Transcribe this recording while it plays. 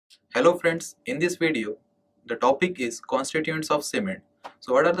Hello friends, in this video, the topic is constituents of cement.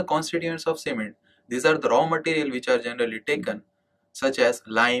 So what are the constituents of cement? These are the raw material which are generally taken such as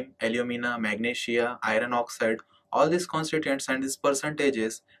lime, alumina, magnesia, iron oxide, all these constituents and these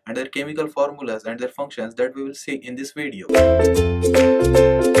percentages and their chemical formulas and their functions that we will see in this video.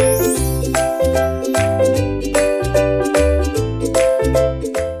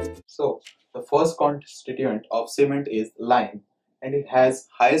 So the first constituent of cement is lime and it has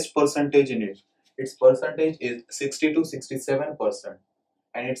highest percentage in it. Its percentage is 60 to 67%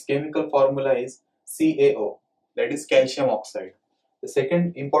 and its chemical formula is CaO, that is calcium oxide. The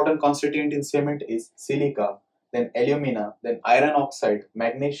second important constituent in cement is silica, then alumina, then iron oxide,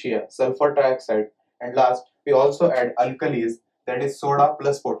 magnesia, sulfur trioxide, and last we also add alkalis, that is soda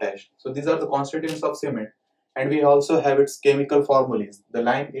plus potash. So these are the constituents of cement and we also have its chemical formulas. The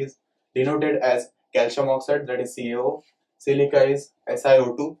lime is denoted as calcium oxide, that is CaO, silica is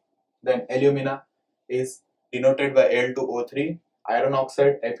SiO2, then alumina is denoted by Al2O3, iron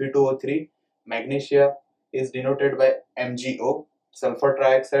oxide Fe2O3, magnesia is denoted by MgO, sulfur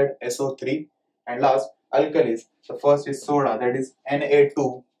trioxide SO3, and last alkalis. The first is soda, that is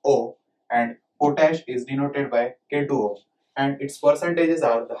Na2O, and potash is denoted by K2O. And its percentages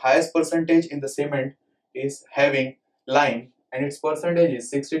are, the highest percentage in the cement is having lime and its percentage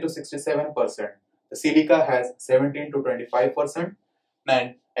is 60 to 67%. The silica has 17 to 25%,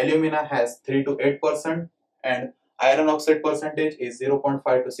 and alumina has 3 to 8%, and iron oxide percentage is 0.5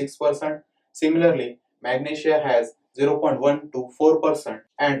 to 6%. Similarly, magnesia has 0.1 to 4%,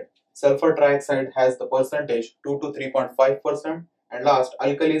 and sulfur trioxide has the percentage 2 to 3.5%, and last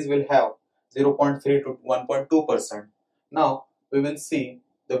alkalis will have 0.3 to 1.2%. Now we will see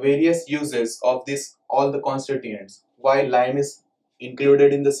the various uses of this all the constituents. Why lime is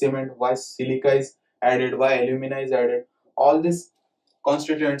included in the cement, why silica is added, why alumina is added. All these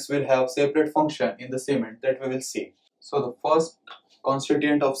constituents will have separate function in the cement that we will see. So the first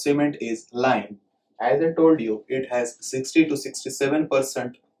constituent of cement is lime. As I told you, it has 60 to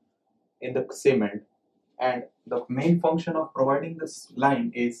 67% in the cement, and the main function of providing this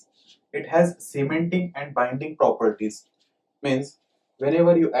lime is it has cementing and binding properties. Means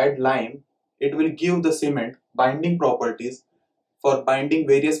whenever you add lime, it will give the cement binding properties for binding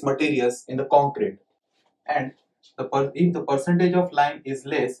various materials in the concrete. And if the percentage of lime is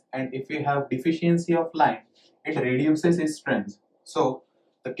less and if you have deficiency of lime, it reduces its strength. So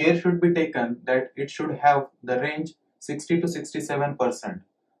the care should be taken that it should have the range 60 to 67%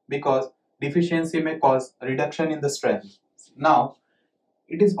 because deficiency may cause reduction in the strength. Now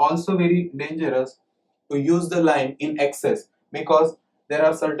it is also very dangerous to use the lime in excess because there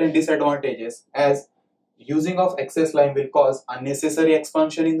are certain disadvantages, as using of excess lime will cause unnecessary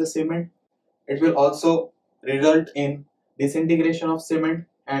expansion in the cement. It will also result in disintegration of cement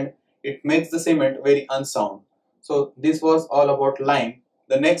and it makes the cement very unsound. So this was all about lime.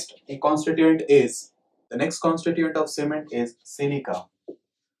 The next constituent of cement is silica.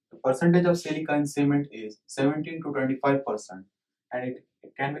 The percentage of silica in cement is 17 to 25%, and it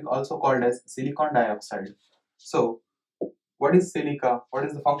can be also called as silicon dioxide. So what is silica? What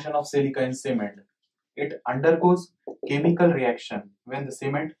is the function of silica in cement? It undergoes chemical reaction. When the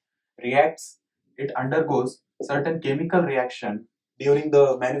cement reacts, it undergoes certain chemical reaction during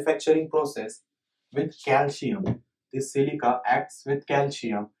the manufacturing process with calcium. This silica acts with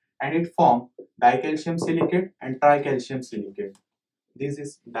calcium and it forms dicalcium silicate and tricalcium silicate. This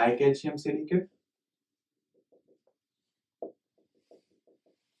is dicalcium silicate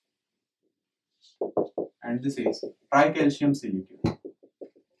and this is tricalcium silicate.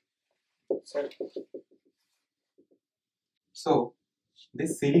 So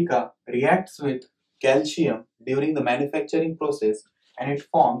this silica reacts with calcium during the manufacturing process and it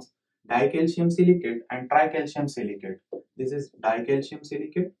forms dicalcium silicate and tricalcium silicate. This is dicalcium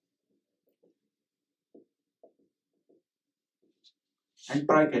silicate and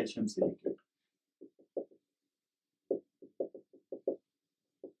tricalcium silicate.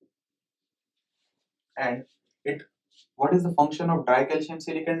 And what is the function of dicalcium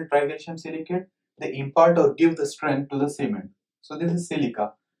silicate and tricalcium silicate? They impart or give the strength to the cement. So this is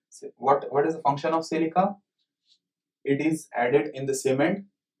silica. What is the function of silica? It is added in the cement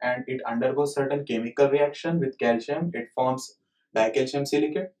and it undergoes certain chemical reaction with calcium. It forms dicalcium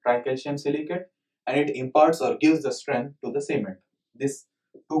silicate, tricalcium silicate, and it imparts or gives the strength to the cement. These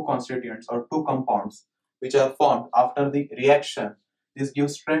two constituents or two compounds which are formed after the reaction, this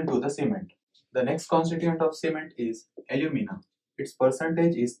gives strength to the cement. The next constituent of cement is alumina. Its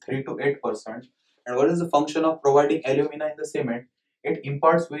percentage is 3 to 8%. And what is the function of providing alumina in the cement? It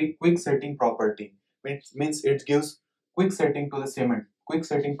imparts very quick setting property. It means it gives quick setting to the cement. quick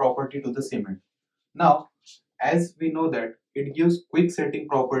setting property to the cement. Now, as we know that it gives quick setting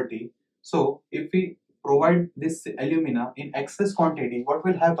property, so if we provide this alumina in excess quantity, what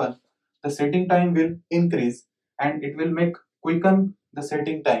will happen? The setting time will increase and it will make quicken the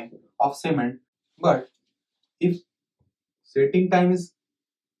setting time of cement. But if setting time is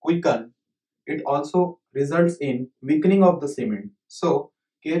quickened, it also results in weakening of the cement. So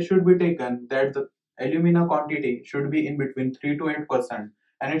care should be taken that the alumina quantity should be in between 3 to 8%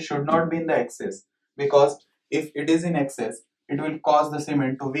 and it should not be in the excess, because if it is in excess it will cause the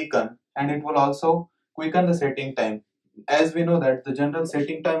cement to weaken and it will also quicken the setting time. As we know that the general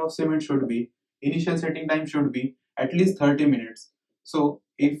setting time of cement should be, initial setting time should be at least 30 minutes. So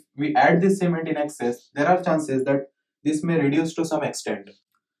if we add this cement in excess, there are chances that this may reduce to some extent.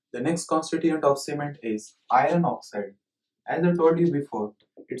 The next constituent of cement is iron oxide. As I told you before,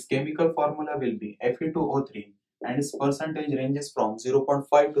 its chemical formula will be Fe2O3 and its percentage ranges from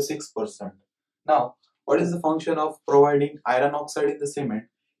 0.5 to 6%. Now, what is the function of providing iron oxide in the cement?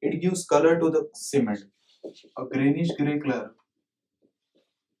 It gives color to the cement. A greenish grey color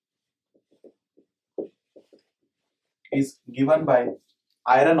is given by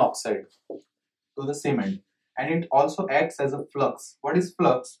iron oxide to the cement, and it also acts as a flux. What is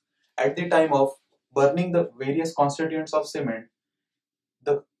flux? At the time of burning the various constituents of cement,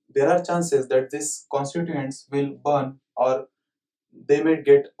 there are chances that these constituents will burn or they may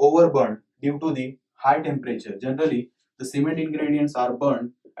get overburned due to the high temperature. Generally, the cement ingredients are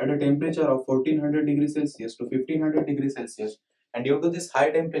burned at a temperature of 1400 degrees Celsius to 1500 degrees Celsius, and due to this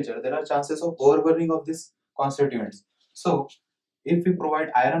high temperature, there are chances of overburning of these constituents. So, if we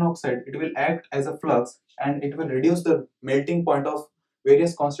provide iron oxide, it will act as a flux and it will reduce the melting point of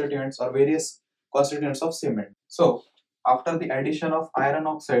various constituents or various constituents of cement. So, after the addition of iron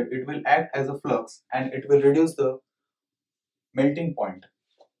oxide, it will act as a flux and it will reduce the melting point.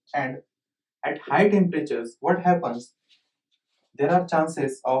 And at high temperatures, what happens? There are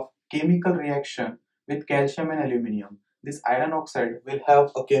chances of chemical reaction with calcium and aluminium. This iron oxide will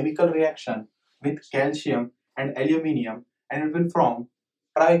have a chemical reaction with calcium and aluminium and it will form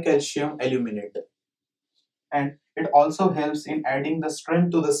tricalcium aluminate. And it also helps in adding the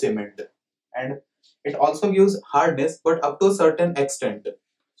strength to the cement, and it also gives hardness but up to a certain extent.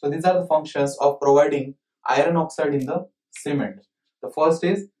 So these are the functions of providing iron oxide in the cement. The first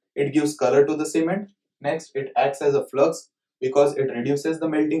is it gives color to the cement. Next, it acts as a flux because it reduces the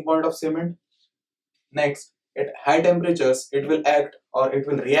melting point of cement. Next, at high temperatures it will act or it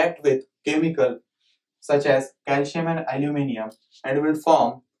will react with chemical such as calcium and aluminium and will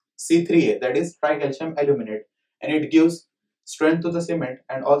form C3A, that is tricalcium aluminate, and it gives strength to the cement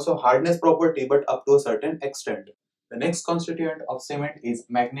and also hardness property but up to a certain extent. The next constituent of cement is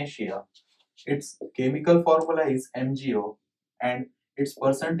magnesia. Its chemical formula is MgO and its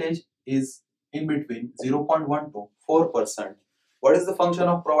percentage is in between 0.1 to 4%. What is the function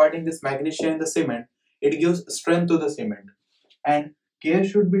of providing this magnesia in the cement? It gives strength to the cement, and care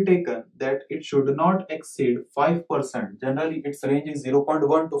should be taken that it should not exceed 5%. Generally, its range is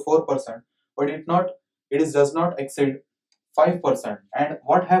 0.1 to 4%, but it does not exceed 5%. And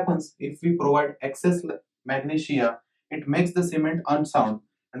what happens if we provide excess magnesia? It makes the cement unsound.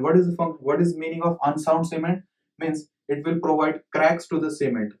 And what is meaning of unsound cement? Means it will provide cracks to the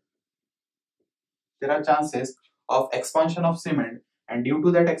cement. There are chances of expansion of cement, and due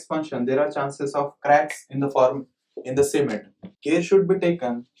to that expansion, there are chances of cracks in the cement. Care should be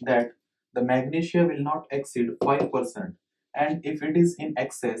taken that the magnesia will not exceed 5%, and if it is in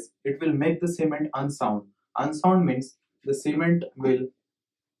excess, it will make the cement unsound. Unsound means the cement will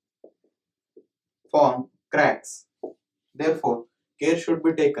form cracks. Therefore, care should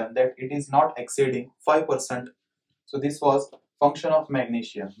be taken that it is not exceeding 5%. So this was function of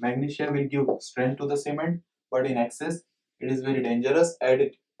magnesia. Magnesia will give strength to the cement, but in excess, it is very dangerous and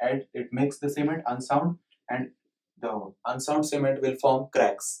it makes the cement unsound, and the unsound cement will form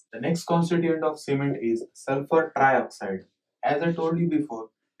cracks. The next constituent of cement is sulfur trioxide. As I told you before,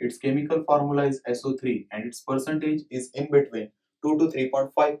 its chemical formula is SO3 and its percentage is in between 2 to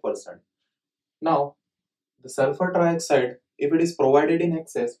 3.5%. Now, the sulfur trioxide, if it is provided in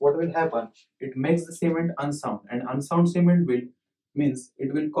excess, what will happen? It makes the cement unsound, and unsound cement will means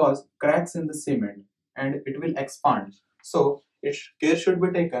it will cause cracks in the cement and it will expand. So care should be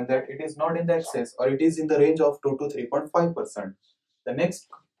taken that it is not in the excess or it is in the range of 2 to 3.5%. The next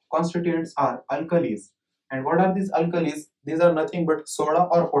constituents are alkalis. And what are these alkalis? These are nothing but soda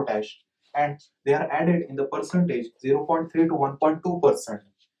or potash, and they are added in the percentage 0.3 to 1.2%.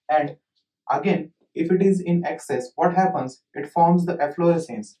 And again, if it is in excess, what happens? It forms the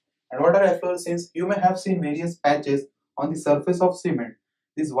efflorescence. And what are efflorescence? You may have seen various patches on the surface of cement.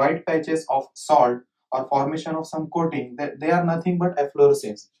 these white patches of salt or formation of some coating, they are nothing but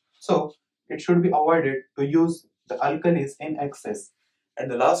efflorescence. So it should be avoided to use the alkalis in excess. And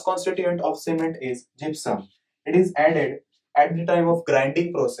the last constituent of cement is gypsum. It is added at the time of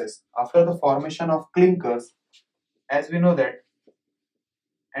grinding process after the formation of clinkers. As we know that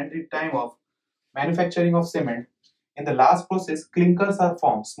at the time of manufacturing of cement, in the last process, clinkers are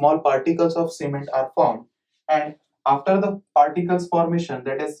formed, small particles of cement are formed, and after the particles formation,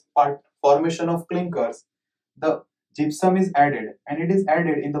 that is formation of clinkers, the gypsum is added, and it is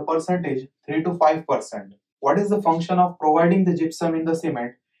added in the percentage 3 to 5%. What is the function of providing the gypsum in the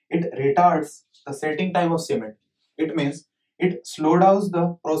cement? It retards the setting time of cement. It means it slows down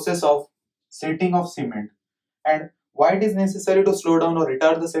the process of setting of cement. And why it is necessary to slow down or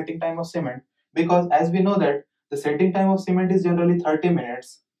retard the setting time of cement? Because as we know that the setting time of cement is generally 30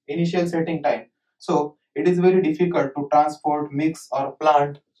 minutes, initial setting time. So it is very difficult to transport, mix or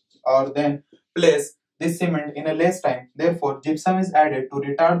plant or then place this cement in a less time. Therefore, gypsum is added to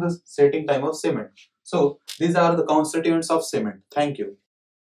retard the setting time of cement. So these are the constituents of cement. Thank you.